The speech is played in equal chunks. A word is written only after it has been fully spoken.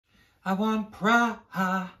I want Prada.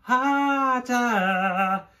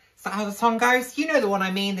 Is that how the song goes? You know the one I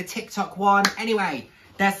mean, the TikTok one. Anyway,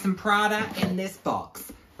 there's some Prada in this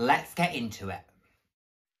box. Let's get into it.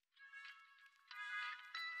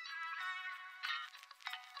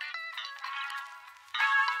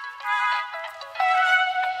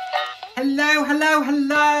 Hello, hello,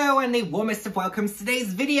 hello, and the warmest of welcomes to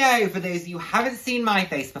today's video. For those of you who haven't seen my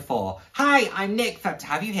face before, hi, I'm Nick, fab to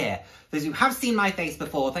have you here. For those who have seen my face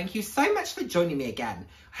before, thank you so much for joining me again.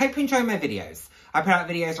 I hope you enjoy my videos. I put out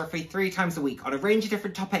videos roughly 3 times a week on a range of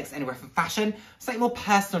different topics, anywhere from fashion, slightly more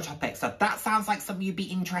personal topics. So if that sounds like something you'd be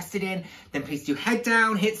interested in, then please do head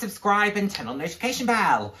down, hit subscribe, and turn on the notification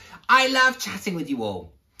bell. I love chatting with you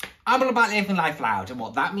all. I'm all about living life loud, and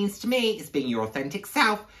what that means to me is being your authentic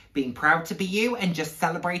self, being proud to be you, and just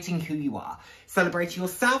celebrating who you are. Celebrating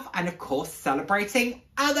yourself, and of course, celebrating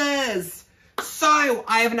others. So,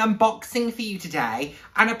 I have an unboxing for you today,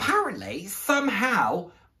 and apparently,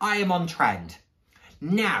 somehow, I am on trend.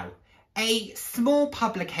 Now, a small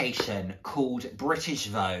publication called British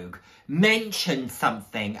Vogue mentioned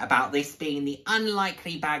something about this being the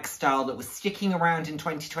unlikely bag style that was sticking around in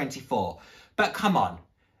 2024. But come on.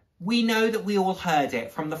 We know that we all heard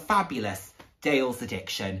it from the fabulous Dale's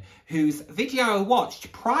Addiction, whose video I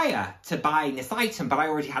watched prior to buying this item, but I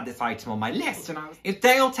already had this item on my list. And if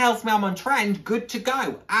Dale tells me I'm on trend, good to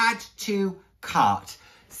go. Add to cart.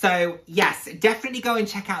 So yes, definitely go and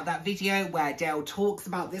check out that video where Dale talks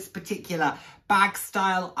about this particular bag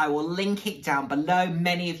style. I will link it down below.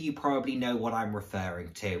 Many of you probably know what I'm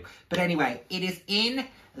referring to. But anyway, it is in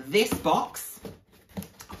this box.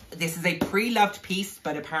 This is a pre-loved piece,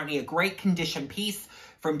 but apparently a great condition piece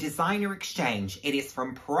from Designer Exchange. It is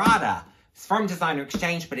from Prada. It's from Designer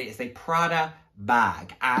Exchange, but it is a Prada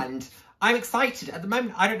bag. And I'm excited. At the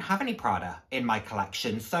moment, I don't have any Prada in my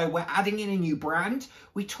collection, so we're adding in a new brand.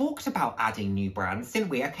 We talked about adding new brands, didn't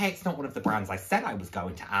we? Okay, it's not one of the brands I said I was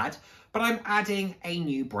going to add, but I'm adding a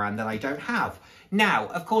new brand that I don't have. Now,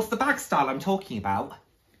 of course, the bag style I'm talking about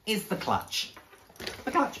is the clutch.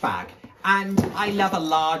 The clutch bag. And I love a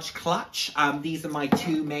large clutch. These are my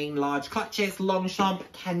 2 main large clutches, Longchamp,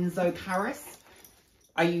 Kenzo, Paris.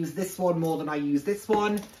 I use this one more than I use this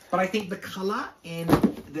one, but I think the colour in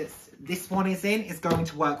this one is going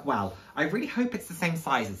to work well. I really hope it's the same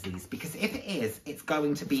size as these, because if it is, it's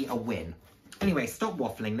going to be a win. Anyway, stop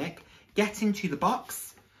waffling, Nick. Get into the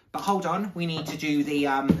box. But hold on, we need to do the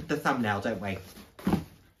thumbnail, don't we?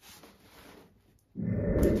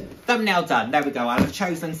 Thumbnail done. There we go. I've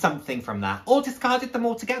chosen something from that. Or discarded them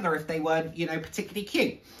all together if they weren't, you know, particularly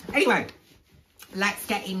cute. Anyway, let's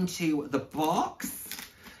get into the box.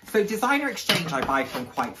 So Designer Exchange I buy from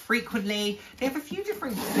quite frequently. They have a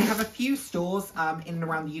few stores in and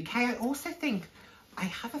around the UK. I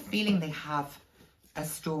have a feeling they have a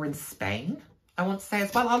store in Spain, I want to say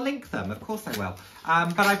as well. I'll link them, of course I will.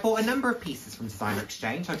 But I bought a number of pieces from Designer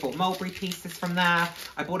Exchange. I bought Mulberry pieces from there.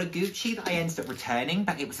 I bought a Gucci that I ended up returning,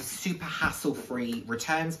 but it was a super hassle-free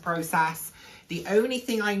returns process. The only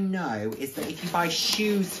thing I know is that if you buy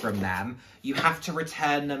shoes from them, you have to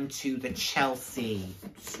return them to the Chelsea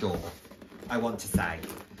store, I want to say.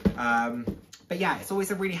 But yeah, it's always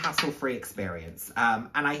a really hassle-free experience. And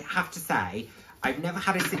I have to say, I've never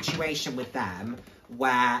had a situation with them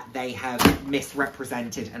where they have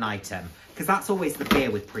misrepresented an item. Because that's always the fear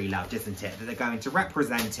with pre-loved, isn't it? That they're going to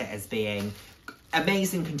represent it as being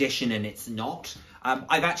amazing condition and it's not.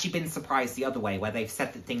 I've actually been surprised the other way, where they've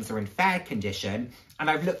said that things are in fair condition, and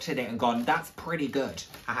I've looked at it and gone, that's pretty good,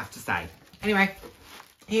 I have to say. Anyway,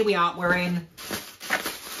 here we are, we're in.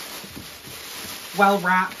 Well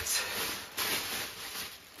wrapped.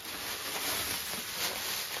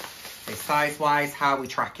 So size-wise, how are we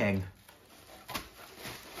tracking?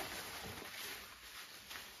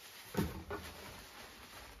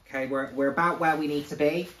 Okay, we're about where we need to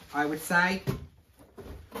be, I would say.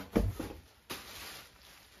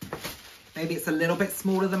 Maybe it's a little bit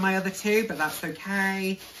smaller than my other 2, but that's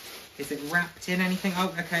okay. Is it wrapped in anything?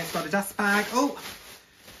 Oh, okay, it's got a dust bag. Oh,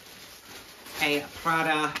 a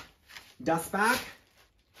Prada dust bag.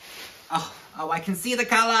 Oh, I can see the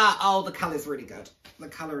colour. Oh, the colour's really good. The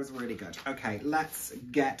colour is really good. Okay, let's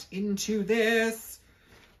get into this.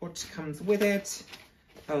 What comes with it?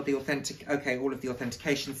 Oh, the authentic, okay, all of the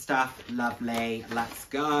authentication stuff. Lovely. Let's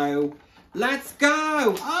go. Let's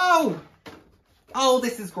go. Oh,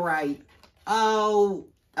 this is great. Oh,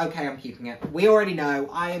 okay, I'm keeping it. We already know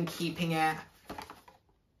I am keeping it.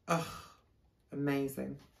 Oh,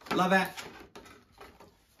 amazing. Love it.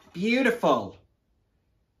 Beautiful.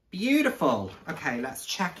 Beautiful. Okay, let's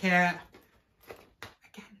check it.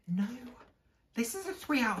 Again, no. This is a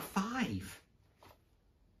 3 out of 5.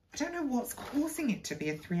 I don't know what's causing it to be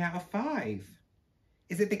a 3 out of 5.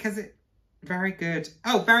 Is it because it... Very good.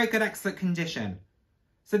 Oh, very good, excellent condition.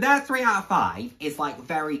 So their 3 out of 5 is like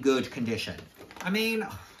very good condition. I mean...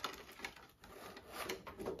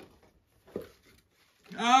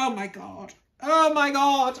 Oh my God. Oh my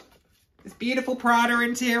God. This beautiful Prada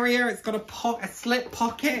interior. It's got a slip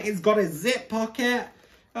pocket. It's got a zip pocket.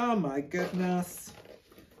 Oh my goodness.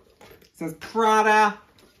 It says Prada.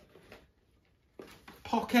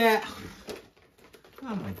 Pocket.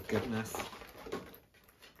 Oh my goodness.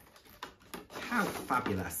 How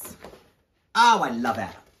fabulous. Oh, I love it.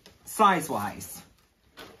 Size-wise.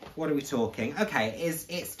 What are we talking? Okay,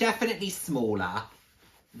 it's definitely smaller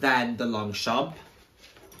than the Longchamp.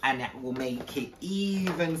 And it will make it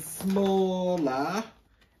even smaller,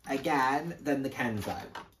 again, than the Kenzo.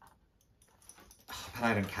 Oh, but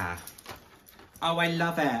I don't care. Oh, I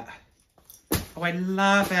love it. Oh, I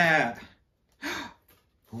love it.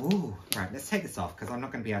 Ooh, right, let's take this off because I'm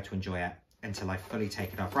not going to be able to enjoy it until I fully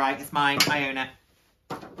take it off. Right, it's mine. I own it.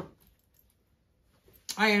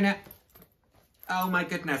 I own it. Oh, my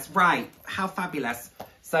goodness. Right, how fabulous.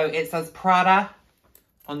 So it says Prada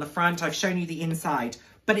on the front. I've shown you the inside.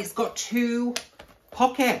 But it's got 2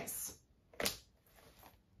 pockets.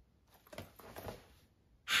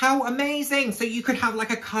 How amazing. So you could have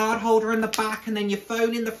like a card holder in the back and then your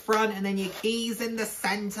phone in the front and then your keys in the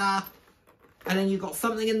center. And then you've got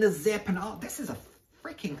something in the zip and oh, this is a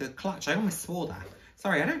freaking good clutch. I almost swore there.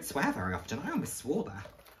 Sorry, I don't swear very often. I almost swore there.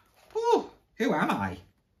 Oh, who am I?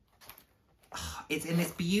 Oh, it's in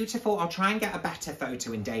this beautiful, I'll try and get a better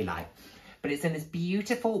photo in daylight. But it's in this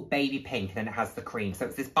beautiful baby pink and then it has the cream. So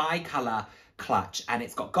it's this bi-colour clutch and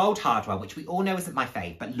it's got gold hardware, which we all know isn't my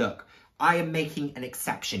fave. But look, I am making an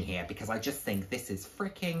exception here because I just think this is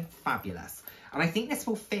freaking fabulous. And I think this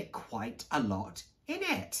will fit quite a lot in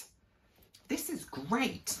it. This is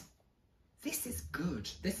great. This is good.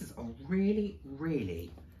 This is a really,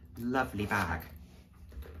 really lovely bag.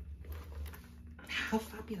 How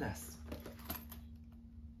fabulous.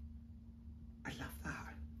 I love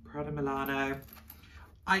that. Prada Milano.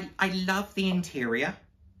 I love the interior.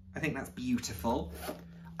 I think that's beautiful.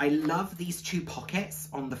 I love these 2 pockets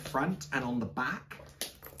on the front and on the back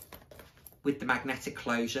with the magnetic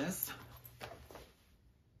closures.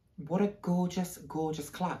 What a gorgeous, gorgeous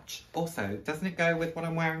clutch. Also, doesn't it go with what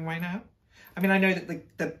I'm wearing right now? I mean, I know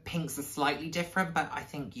that the pinks are slightly different, but I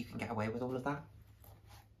think you can get away with all of that.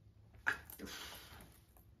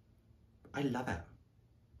 I love it.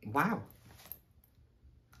 Wow.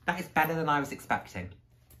 That is better than I was expecting.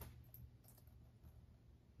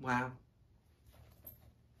 Wow.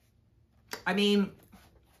 I mean,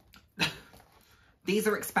 these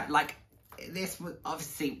are this was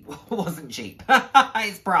obviously wasn't cheap.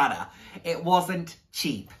 It's Prada. It wasn't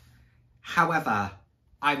cheap. However,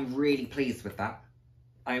 I'm really pleased with that.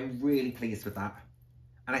 I'm really pleased with that.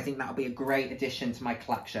 And I think that'll be a great addition to my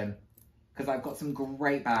collection because I've got some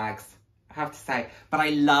great bags, I have to say. But I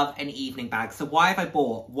love an evening bag. So why have I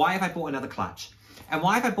bought another clutch? And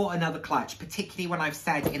why have I bought another clutch, particularly when I've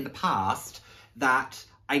said in the past that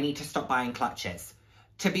I need to stop buying clutches?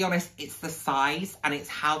 To be honest, it's the size and it's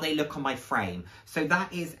how they look on my frame. So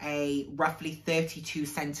that is a roughly 32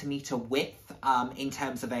 centimeter width in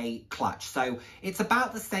terms of a clutch. So it's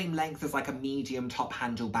about the same length as like a medium top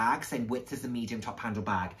handle bag, same width as a medium top handle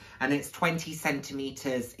bag. And it's 20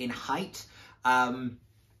 centimeters in height.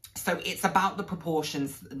 So it's about the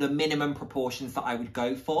proportions, the minimum proportions that I would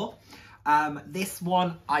go for. This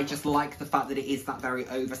one, I just like the fact that it is that very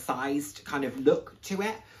oversized kind of look to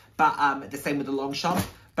it. But the same with the Longchamp.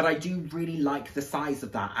 But I do really like the size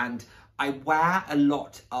of that. And I wear a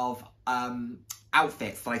lot of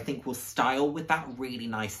outfits that I think will style with that really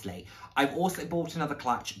nicely. I've also bought another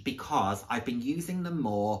clutch because I've been using them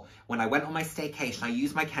more. When I went on my staycation, I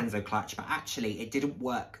used my Kenzo clutch, but actually it didn't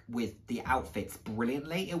work with the outfits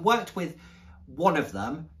brilliantly. It worked with one of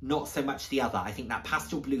them, not so much the other. I think that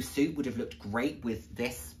pastel blue suit would have looked great with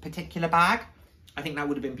this particular bag. I think that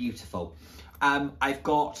would have been beautiful. I've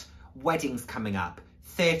got weddings coming up,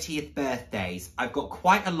 30th birthdays. I've got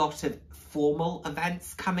quite a lot of formal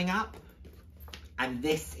events coming up, and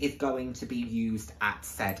this is going to be used at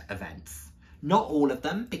said events. Not all of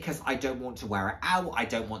them, because I don't want to wear it out. I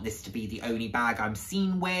don't want this to be the only bag I'm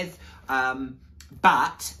seen with.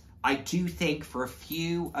 But I do think for a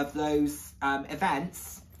few of those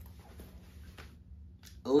events,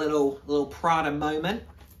 a little Prada moment,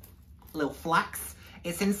 a little flex.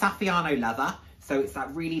 It's in Saffiano leather. So it's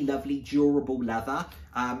that really lovely durable leather.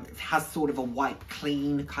 It has sort of a white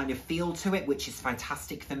clean kind of feel to it, which is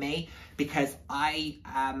fantastic for me because I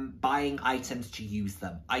am buying items to use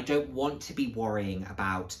them. I don't want to be worrying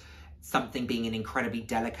about something being an incredibly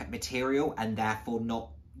delicate material and therefore not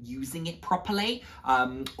using it properly,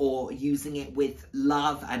 or using it with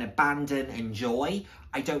love and abandon and joy.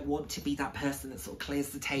 I don't want to be that person that sort of clears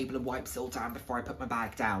the table and wipes it all down before I put my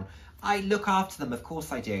bag down. I look after them, of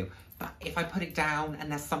course I do, but if I put it down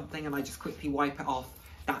and there's something and I just quickly wipe it off,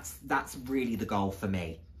 that's really the goal for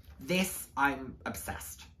me. This, I'm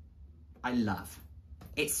obsessed. I love.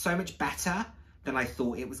 It's so much better than I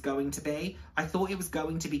thought it was going to be. I thought it was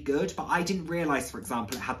going to be good, but I didn't realise, for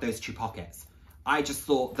example, it had those 2 pockets. I just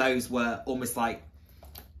thought those were almost like,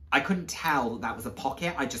 I couldn't tell that was a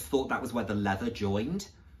pocket. I just thought that was where the leather joined.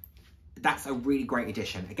 That's a really great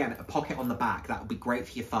addition. Again, a pocket on the back, that would be great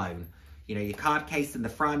for your phone. You know, your card case in the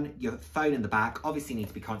front, your phone in the back. Obviously you need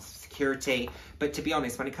to be conscious of security. But to be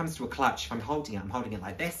honest, when it comes to a clutch, if I'm holding it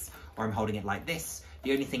like this, or I'm holding it like this.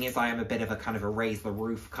 The only thing is I am a bit of a kind of a raise the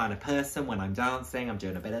roof kind of person when I'm dancing. I'm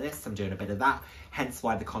doing a bit of this, I'm doing a bit of that. Hence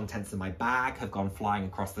why the contents of my bag have gone flying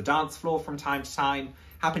across the dance floor from time to time.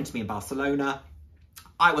 Happened to me in Barcelona.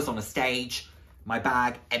 I was on a stage, my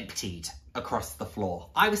bag emptied across the floor.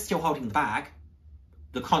 I was still holding the bag.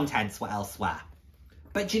 The contents were elsewhere.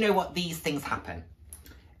 But do you know what? These things happen.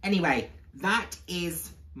 Anyway, that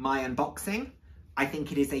is my unboxing. I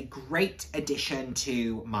think it is a great addition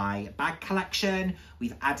to my bag collection.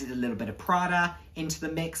 We've added a little bit of Prada into the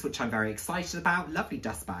mix, which I'm very excited about. Lovely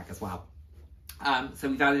dust bag as well. So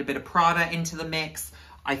we've added a bit of Prada into the mix.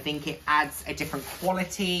 I think it adds a different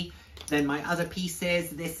quality than my other pieces.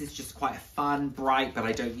 This is just quite a fun, bright, but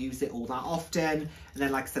I don't use it all that often. And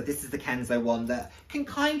then, like I said, this is the Kenzo one that can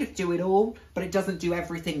kind of do it all, but it doesn't do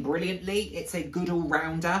everything brilliantly. It's a good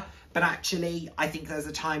all-rounder. But actually, I think there's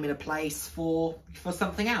a time and a place for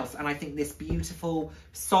something else. And I think this beautiful,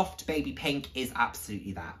 soft baby pink is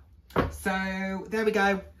absolutely that. So there we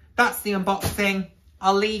go. That's the unboxing.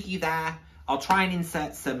 I'll leave you there. I'll try and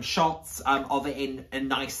insert some shots of it in a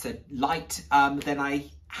nicer light than I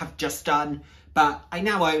have just done. But I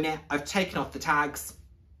now own it. I've taken off the tags.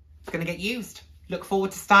 It's going to get used. Look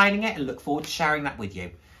forward to styling it and look forward to sharing that with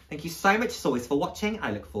you. Thank you so much as always for watching.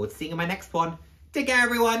 I look forward to seeing you in my next one. Take care,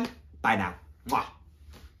 everyone. Bye now. Mwah.